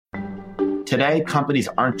Today, companies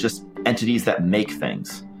aren't just entities that make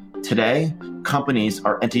things. Today, companies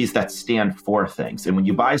are entities that stand for things. And when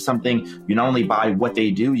you buy something, you not only buy what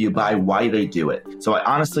they do, you buy why they do it. So I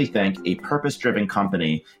honestly think a purpose-driven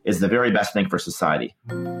company is the very best thing for society.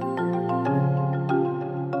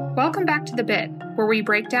 Welcome back to The Bit, where we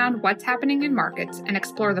break down what's happening in markets and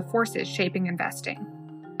explore the forces shaping investing.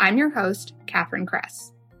 I'm your host, Catherine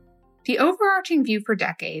Kress. The overarching view for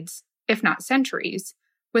decades, if not centuries,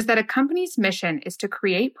 was that a company's mission is to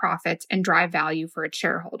create profits and drive value for its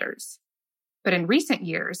shareholders. But in recent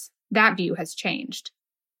years, that view has changed.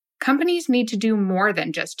 Companies need to do more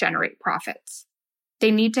than just generate profits.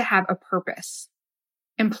 They need to have a purpose.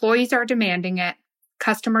 Employees are demanding it,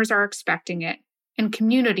 customers are expecting it, and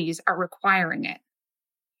communities are requiring it.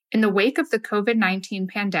 In the wake of the COVID-19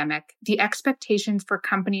 pandemic, the expectations for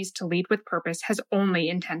companies to lead with purpose has only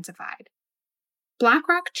intensified.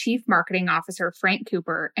 BlackRock Chief Marketing Officer Frank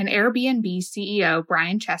Cooper and Airbnb CEO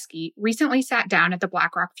Brian Chesky recently sat down at the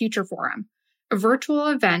BlackRock Future Forum, a virtual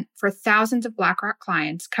event for thousands of BlackRock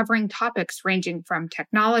clients covering topics ranging from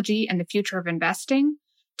technology and the future of investing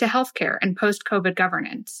to healthcare and post-COVID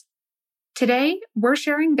governance. Today, we're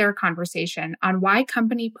sharing their conversation on why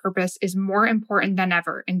company purpose is more important than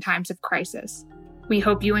ever in times of crisis. We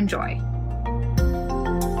hope you enjoy.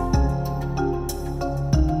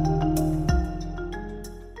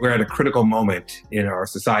 We're at a critical moment in our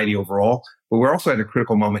society overall, but we're also at a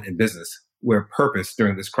critical moment in business where purpose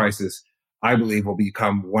during this crisis, I believe, will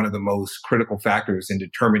become one of the most critical factors in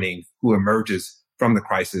determining who emerges from the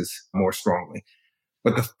crisis more strongly.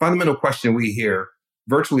 But the fundamental question we hear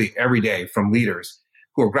virtually every day from leaders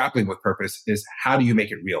who are grappling with purpose is, how do you make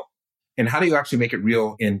it real? And how do you actually make it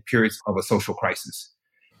real in periods of a social crisis?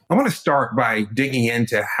 I want to start by digging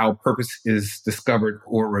into how purpose is discovered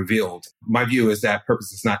or revealed. My view is that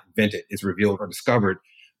purpose is not invented, it's revealed or discovered,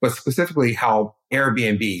 but specifically how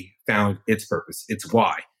Airbnb found its purpose, its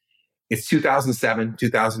why. It's 2007,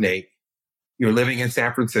 2008. You're living in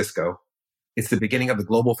San Francisco. It's the beginning of the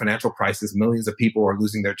global financial crisis. Millions of people are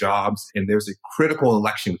losing their jobs, and there's a critical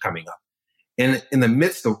election coming up. And in the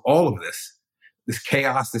midst of all of this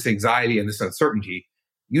chaos, this anxiety, and this uncertainty,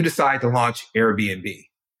 you decide to launch Airbnb.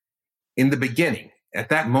 In the beginning, at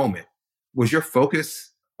that moment, was your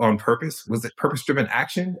focus on purpose? Was it purpose-driven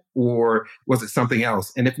action, or was it something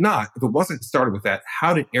else? And if not, if it wasn't started with that,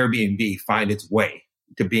 how did Airbnb find its way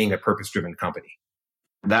to being a purpose-driven company?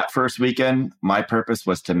 That first weekend, my purpose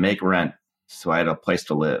was to make rent, so I had a place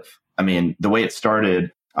to live. I mean, the way it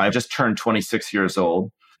started, I just turned 26 years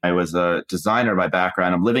old. I was a designer by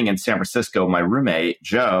background. I'm living in San Francisco with my roommate,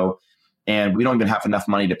 Joe, and we don't even have enough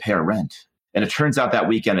money to pay our rent. And it turns out that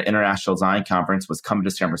weekend, an international design conference was coming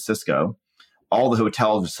to San Francisco. All the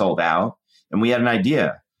hotels were sold out. And we had an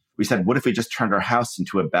idea. We said, what if we just turned our house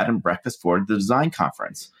into a bed and breakfast for the design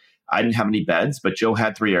conference? I didn't have any beds, but Joe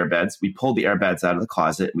had 3 airbeds. We pulled the airbeds out of the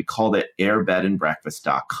closet. We called it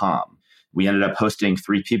airbedandbreakfast.com. We ended up hosting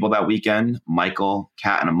 3 people that weekend, Michael,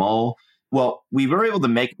 Kat, and a mole. Well, we were able to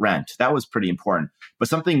make rent. That was pretty important. But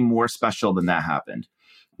something more special than that happened.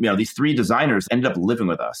 These 3 designers ended up living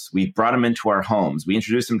with us. We brought them into our homes. We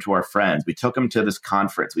introduced them to our friends. We took them to this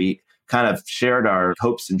conference. We kind of shared our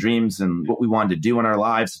hopes and dreams and what we wanted to do in our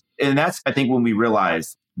lives. And that's, I think, when we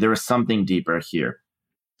realized there was something deeper here.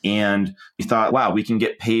 And we thought, wow, we can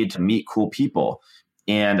get paid to meet cool people.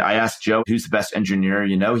 And I asked Joe, who's the best engineer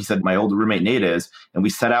you know? He said, my old roommate Nate is. And we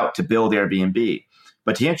set out to build Airbnb.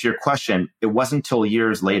 But to answer your question, it wasn't until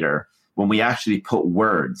years later when we actually put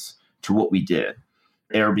words to what we did.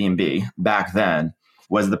 Airbnb back then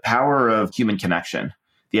was the power of human connection.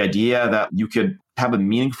 The idea that you could have a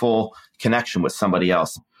meaningful connection with somebody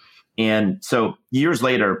else. And so years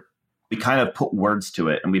later, we kind of put words to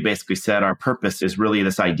it. And we basically said our purpose is really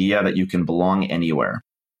this idea that you can belong anywhere.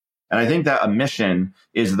 And I think that a mission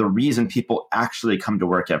is the reason people actually come to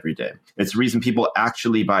work every day. It's the reason people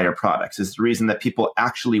actually buy your products. It's the reason that people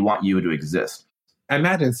actually want you to exist. I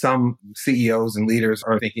imagine some CEOs and leaders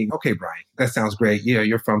are thinking, okay, Brian, that sounds great.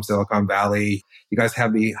 You're from Silicon Valley. You guys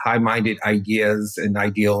have the high-minded ideas and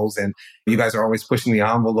ideals, and you guys are always pushing the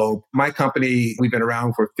envelope. My company, we've been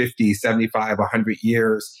around for 50, 75, 100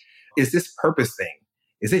 years. Is this purpose thing?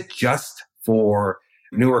 Is it just for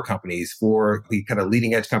newer companies, for the kind of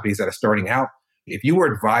leading edge companies that are starting out? If you were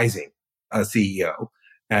advising a CEO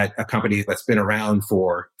at a company that's been around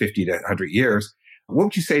for 50 to 100 years, what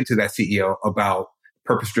would you say to that CEO about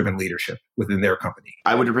purpose-driven leadership within their company?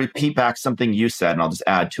 I would repeat back something you said, and I'll just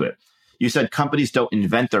add to it. You said companies don't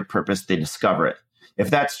invent their purpose, they discover it. If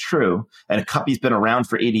that's true, and a company's been around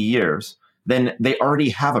for 80 years, then they already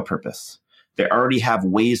have a purpose. They already have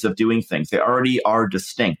ways of doing things. They already are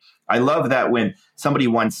distinct. I love that when somebody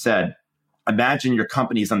once said, imagine your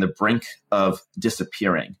company is on the brink of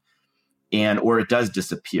disappearing or it does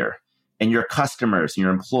disappear. And your customers and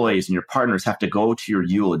your employees and your partners have to go to your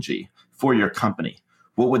eulogy for your company.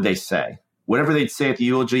 What would they say? Whatever they'd say at the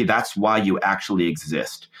eulogy, that's why you actually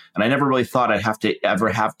exist. And I never really thought I'd have to ever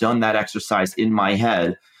have done that exercise in my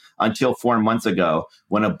head until 4 months ago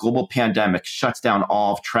when a global pandemic shuts down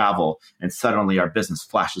all of travel and suddenly our business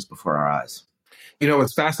flashes before our eyes.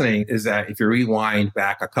 What's fascinating is that if you rewind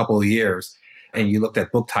back a couple of years and you looked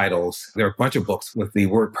at book titles, there are a bunch of books with the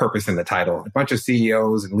word purpose in the title. A bunch of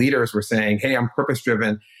CEOs and leaders were saying, hey, I'm purpose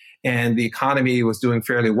driven. And the economy was doing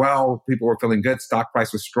fairly well. People were feeling good. Stock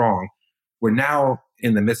price was strong. We're now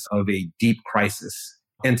in the midst of a deep crisis.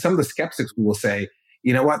 And some of the skeptics will say,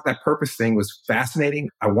 you know what, that purpose thing was fascinating.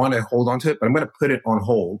 I want to hold on to it, but I'm going to put it on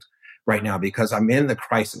hold right now because I'm in the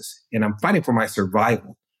crisis and I'm fighting for my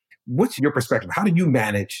survival. What's your perspective? How do you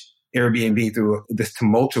manage Airbnb through this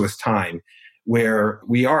tumultuous time where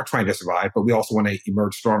we are trying to survive, but we also want to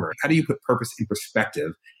emerge stronger? How do you put purpose in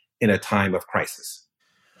perspective in a time of crisis?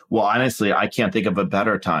 Well, honestly, I can't think of a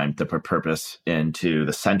better time to put purpose into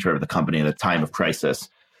the center of the company in a time of crisis.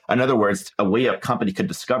 In other words, a way a company could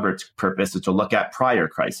discover its purpose is to look at prior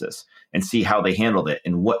crisis and see how they handled it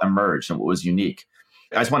and what emerged and what was unique.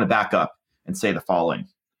 I just want to back up and say the following.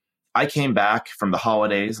 I came back from the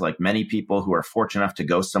holidays like many people who are fortunate enough to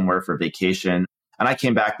go somewhere for vacation. And I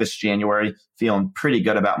came back this January feeling pretty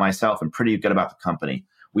good about myself and pretty good about the company.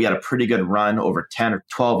 We had a pretty good run over 10 or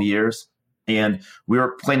 12 years, and we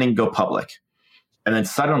were planning to go public. And then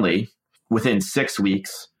suddenly, within 6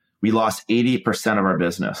 weeks, we lost 80% of our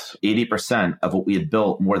business, 80% of what we had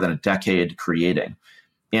built more than a decade creating.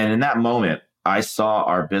 And in that moment, I saw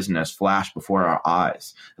our business flash before our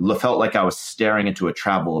eyes. It felt like I was staring into a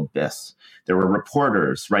travel abyss. There were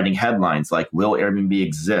reporters writing headlines like, will Airbnb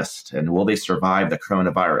exist? And will they survive the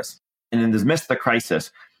coronavirus? And in the midst of the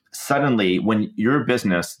crisis, suddenly when your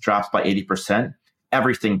business drops by 80%,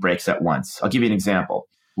 everything breaks at once. I'll give you an example.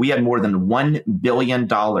 We had more than $1 billion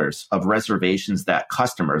of reservations that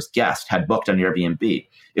customers, guests, had booked on Airbnb.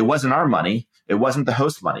 It wasn't our money. It wasn't the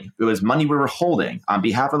host money. It was money we were holding on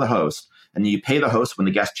behalf of the host. And you pay the host when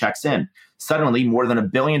the guest checks in. Suddenly, more than $1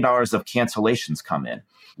 billion of cancellations come in.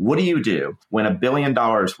 What do you do when $1 billion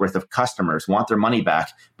worth of customers want their money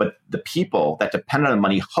back, but the people that depend on the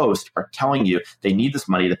money host are telling you they need this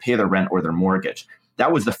money to pay their rent or their mortgage?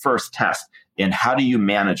 That was the first test in how do you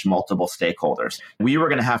manage multiple stakeholders. We were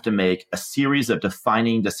going to have to make a series of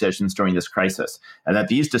defining decisions during this crisis, and that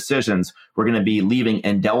these decisions were going to be leaving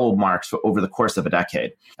indelible marks over the course of a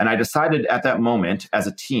decade. And I decided at that moment as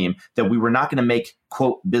a team that we were not going to make,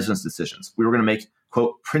 quote, business decisions. We were going to make,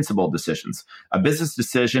 quote, principled decisions. A business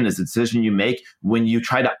decision is a decision you make when you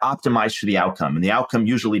try to optimize for the outcome, and the outcome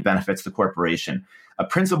usually benefits the corporation. A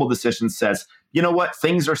principled decision says, you know what?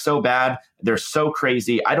 Things are so bad. They're so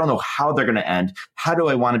crazy. I don't know how they're going to end. How do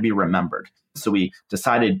I want to be remembered? So we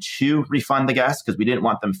decided to refund the guests because we didn't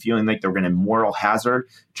want them feeling like they were going to moral hazard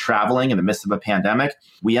traveling in the midst of a pandemic.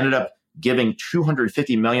 We ended up giving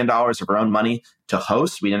 $250 million of our own money to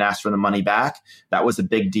hosts. We didn't ask for the money back. That was a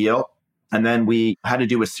big deal. And then we had to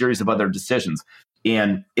do a series of other decisions.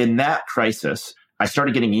 And in that crisis, I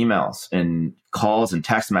started getting emails and calls and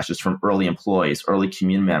text messages from early employees, early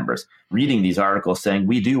community members, reading these articles saying,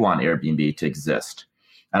 we do want Airbnb to exist.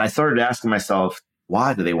 And I started asking myself,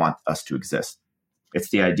 why do they want us to exist?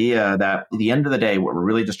 It's the idea that at the end of the day, what we're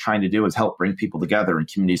really just trying to do is help bring people together in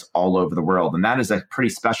communities all over the world. And that is a pretty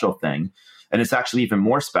special thing. And it's actually even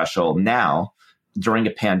more special now during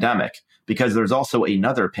a pandemic, because there's also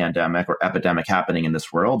another pandemic or epidemic happening in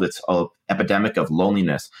this world. It's an epidemic of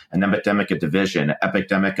loneliness, an epidemic of division, an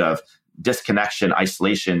epidemic of disconnection,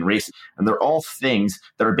 isolation, race. And they're all things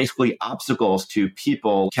that are basically obstacles to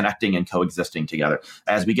people connecting and coexisting together.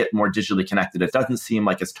 As we get more digitally connected, it doesn't seem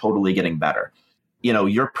like it's totally getting better. You know,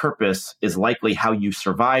 your purpose is likely how you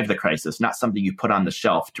survive the crisis, not something you put on the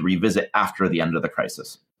shelf to revisit after the end of the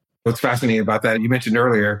crisis. What's fascinating about that, you mentioned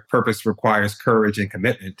earlier, purpose requires courage and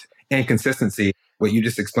commitment and consistency. What you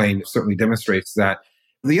just explained certainly demonstrates that.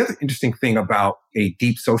 The other interesting thing about a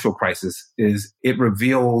deep social crisis is it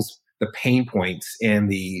reveals the pain points and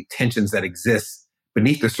the tensions that exist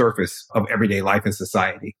beneath the surface of everyday life in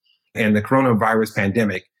society. And the coronavirus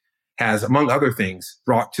pandemic has, among other things,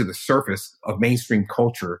 brought to the surface of mainstream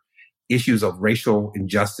culture issues of racial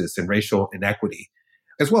injustice and racial inequity,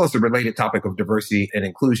 as well as the related topic of diversity and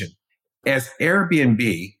inclusion. As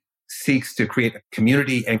Airbnb seeks to create a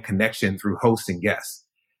community and connection through hosts and guests,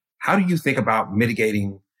 how do you think about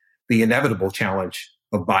mitigating the inevitable challenge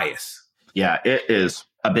of bias? Yeah, it is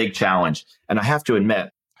a big challenge. And I have to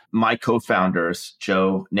admit, my co-founders,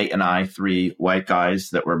 Joe, Nate, and I, three white guys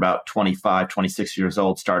that were about 25, 26 years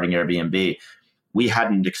old starting Airbnb, we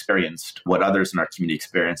hadn't experienced what others in our community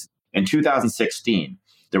experienced. In 2016,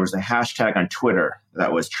 there was a hashtag on Twitter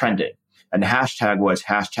that was trending. And the hashtag was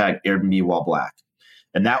hashtag Airbnb while black.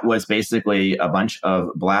 And that was basically a bunch of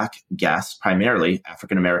Black guests, primarily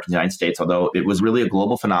African-American in the United States, although it was really a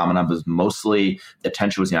global phenomenon, because mostly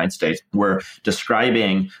attention was the United States, were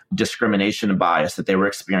describing discrimination and bias that they were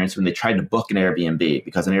experiencing when they tried to book an Airbnb.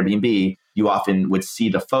 Because in Airbnb, you often would see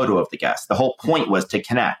the photo of the guest. The whole point was to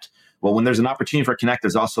connect. Well, when there's an opportunity for connect,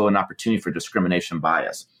 there's also an opportunity for discrimination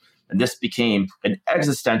bias. And this became an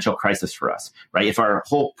existential crisis for us, right? If our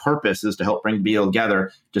whole purpose is to help bring people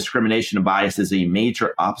together, discrimination and bias is a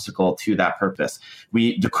major obstacle to that purpose.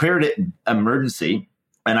 We declared it emergency.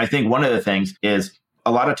 And I think one of the things is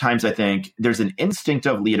a lot of times I think there's an instinct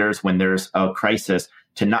of leaders when there's a crisis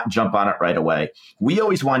to not jump on it right away. We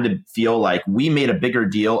always wanted to feel like we made a bigger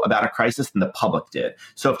deal about a crisis than the public did.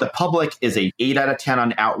 So if the public is a 8 out of 10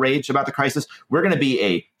 on outrage about the crisis, we're going to be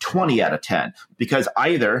a 20 out of 10, because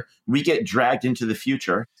either we get dragged into the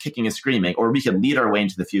future, kicking and screaming, or we can lead our way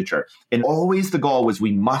into the future. And always the goal was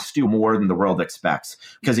we must do more than the world expects.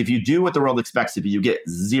 Because if you do what the world expects of you, you get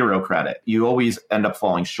zero credit. You always end up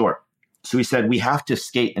falling short. So we said we have to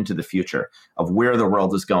skate into the future of where the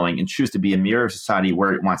world is going and choose to be a mirror of society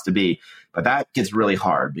where it wants to be. But that gets really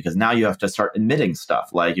hard, because now you have to start admitting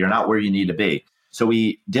stuff like you're not where you need to be. So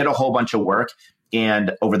we did a whole bunch of work.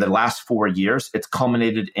 And over the last 4 years, it's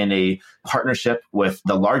culminated in a partnership with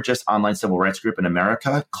the largest online civil rights group in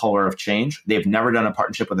America, Color of Change. They've never done a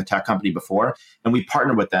partnership with a tech company before. And we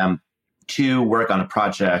partnered with them to work on a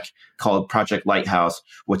project called Project Lighthouse,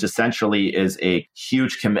 which essentially is a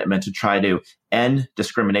huge commitment to try to end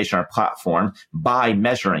discrimination on our platform by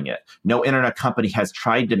measuring it. No internet company has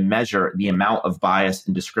tried to measure the amount of bias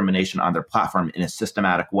and discrimination on their platform in a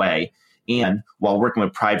systematic way. And while working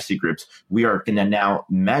with privacy groups, we are going to now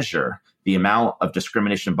measure the amount of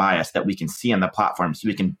discrimination and bias that we can see on the platform, so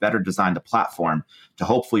we can better design the platform to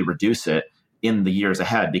hopefully reduce it in the years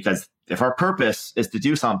ahead. Because if our purpose is to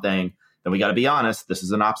do something, then we got to be honest, this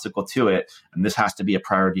is an obstacle to it, and this has to be a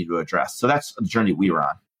priority to address. So that's the journey we were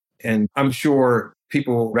on. And I'm sure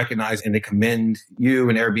people recognize and they commend you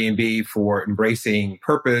and Airbnb for embracing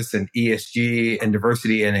purpose and ESG and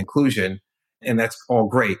diversity and inclusion. And that's all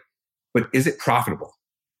great. But is it profitable?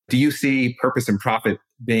 Do you see purpose and profit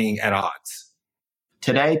being at odds?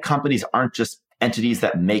 Today, companies aren't just entities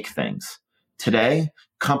that make things. Today,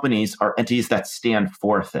 companies are entities that stand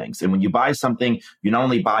for things. And when you buy something, you not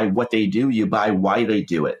only buy what they do, you buy why they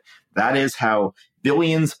do it. That is how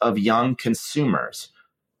billions of young consumers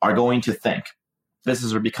are going to think.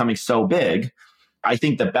 Businesses are becoming so big. I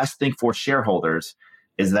think the best thing for shareholders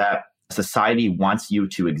is that society wants you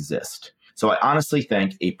to exist. So I honestly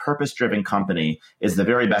think a purpose-driven company is the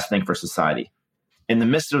very best thing for society. In the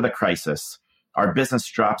midst of the crisis, our business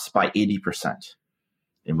drops by 80%.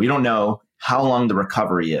 And we don't know how long the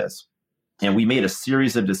recovery is. And we made a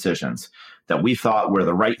series of decisions that we thought were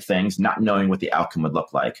the right things, not knowing what the outcome would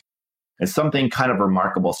look like. And something kind of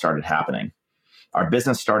remarkable started happening. Our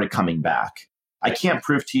business started coming back. I can't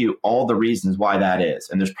prove to you all the reasons why that is.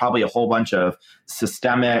 And there's probably a whole bunch of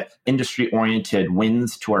systemic, industry-oriented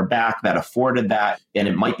wins to our back that afforded that. And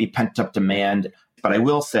it might be pent-up demand. But I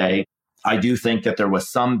will say, I do think that there was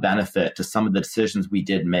some benefit to some of the decisions we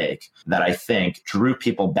did make that I think drew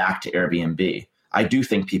people back to Airbnb. I do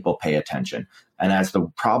think people pay attention. And as the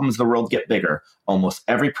problems of the world get bigger, almost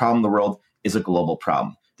every problem in the world is a global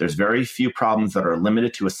problem. There's very few problems that are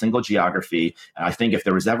limited to a single geography. And I think if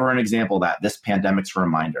there was ever an example of that, this pandemic's a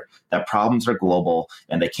reminder that problems are global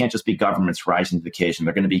and they can't just be governments rising to the occasion.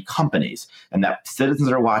 They're going to be companies, and that citizens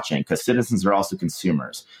are watching, because citizens are also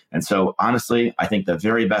consumers. And so honestly, I think the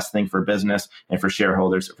very best thing for business and for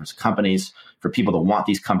shareholders, for companies, for people to want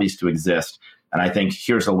these companies to exist. And I think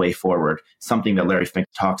here's a way forward, something that Larry Fink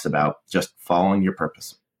talks about, just following your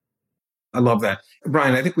purpose. I love that.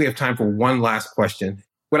 Brian, I think we have time for one last question.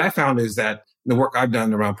 What I found is that the work I've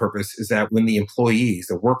done around purpose is that when the employees,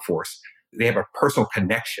 the workforce, they have a personal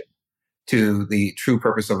connection to the true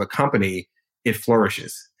purpose of the company, it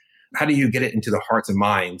flourishes. How do you get it into the hearts and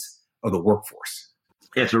minds of the workforce?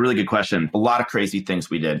 Yeah, it's a really good question. A lot of crazy things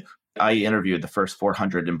we did. I interviewed the first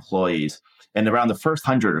 400 employees. And around the first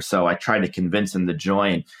 100 or so, I tried to convince them to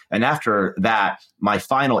join. And after that, my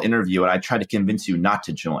final interview, I tried to convince you not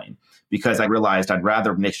to join. because I realized I'd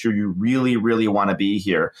rather make sure you really, really want to be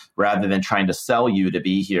here rather than trying to sell you to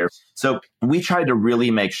be here. So we tried to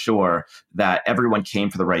really make sure that everyone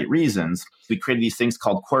came for the right reasons. We created these things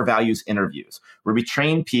called core values interviews, where we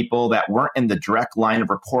trained people that weren't in the direct line of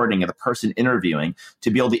reporting of the person interviewing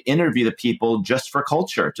to be able to interview the people just for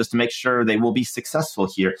culture, just to make sure they will be successful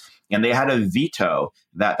here. And they had a veto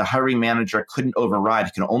that the hiring manager couldn't override.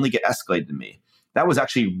 It can only get escalated to me. That was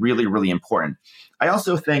actually really, really important. I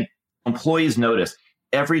also think employees notice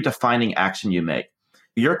every defining action you make.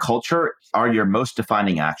 Your culture are your most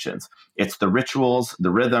defining actions. It's the rituals,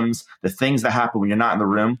 the rhythms, the things that happen when you're not in the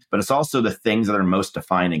room, but it's also the things that are most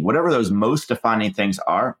defining. Whatever those most defining things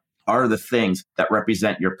are the things that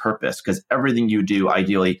represent your purpose, because everything you do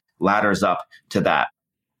ideally ladders up to that.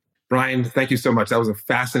 Brian, thank you so much. That was a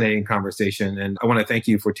fascinating conversation. And I want to thank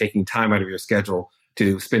you for taking time out of your schedule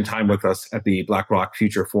to spend time with us at the BlackRock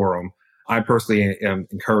Future Forum. I personally am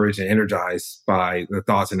encouraged and energized by the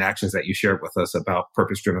thoughts and actions that you shared with us about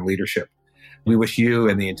purpose-driven leadership. We wish you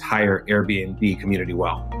and the entire Airbnb community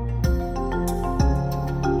well.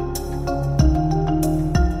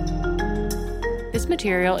 This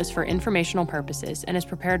material is for informational purposes and is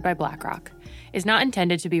prepared by BlackRock, is not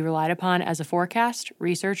intended to be relied upon as a forecast,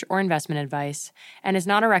 research, or investment advice, and is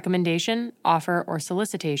not a recommendation, offer, or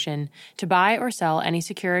solicitation to buy or sell any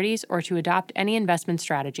securities or to adopt any investment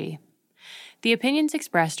strategy. The opinions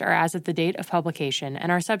expressed are as of the date of publication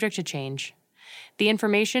and are subject to change. The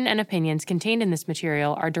information and opinions contained in this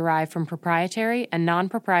material are derived from proprietary and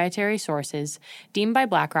non-proprietary sources deemed by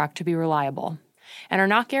BlackRock to be reliable, and are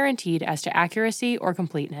not guaranteed as to accuracy or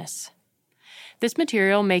completeness. This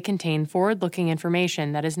material may contain forward-looking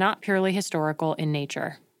information that is not purely historical in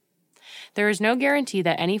nature. There is no guarantee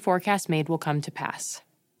that any forecast made will come to pass.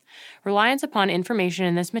 Reliance upon information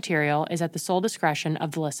in this material is at the sole discretion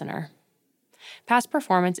of the listener. Past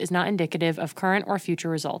performance is not indicative of current or future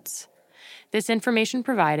results. This information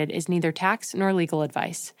provided is neither tax nor legal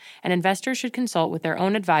advice, and investors should consult with their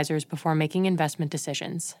own advisors before making investment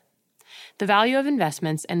decisions. The value of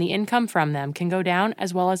investments and the income from them can go down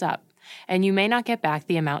as well as up, and you may not get back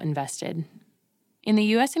the amount invested. In the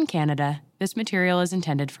U.S. and Canada, this material is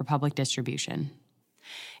intended for public distribution.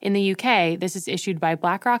 In the UK, this is issued by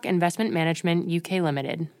BlackRock Investment Management UK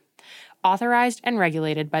Limited, authorized and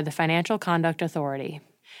regulated by the Financial Conduct Authority.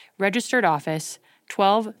 Registered office,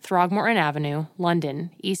 12 Throgmorton Avenue,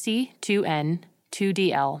 London, EC 2N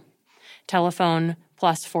 2DL. Telephone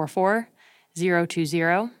 +44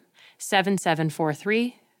 020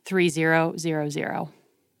 7743 3000.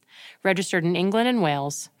 Registered in England and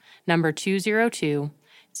Wales, number 202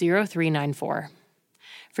 0394.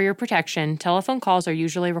 For your protection, telephone calls are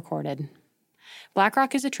usually recorded.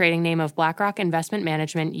 BlackRock is a trading name of BlackRock Investment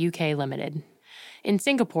Management UK Limited. In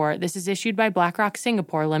Singapore, this is issued by BlackRock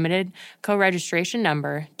Singapore Limited, co-registration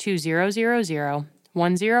number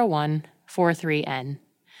 2000110143N.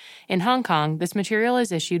 In Hong Kong, this material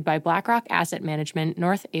is issued by BlackRock Asset Management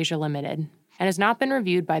North Asia Limited and has not been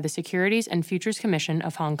reviewed by the Securities and Futures Commission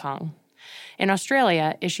of Hong Kong. In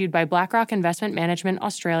Australia, issued by BlackRock Investment Management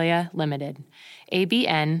Australia Limited,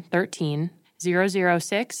 ABN 13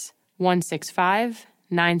 006 165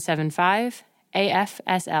 975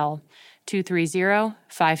 AFSL 230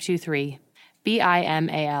 523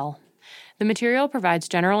 BIMAL. The material provides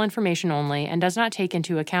general information only and does not take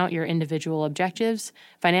into account your individual objectives,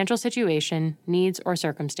 financial situation, needs, or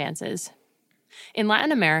circumstances. In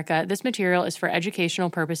Latin America, this material is for educational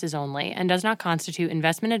purposes only and does not constitute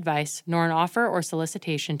investment advice nor an offer or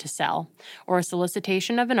solicitation to sell, or a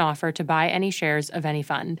solicitation of an offer to buy any shares of any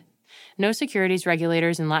fund. No securities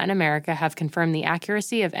regulators in Latin America have confirmed the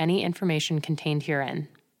accuracy of any information contained herein.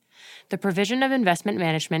 The provision of investment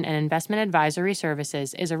management and investment advisory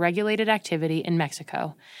services is a regulated activity in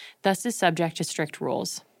Mexico, thus is subject to strict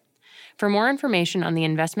rules. For more information on the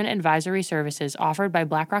investment advisory services offered by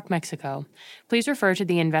BlackRock Mexico, please refer to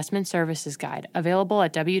the Investment Services Guide available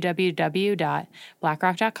at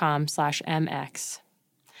www.blackrock.com/mx.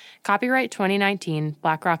 Copyright 2019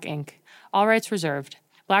 BlackRock Inc. All rights reserved.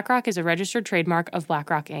 BlackRock is a registered trademark of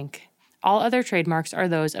BlackRock Inc. All other trademarks are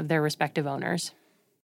those of their respective owners.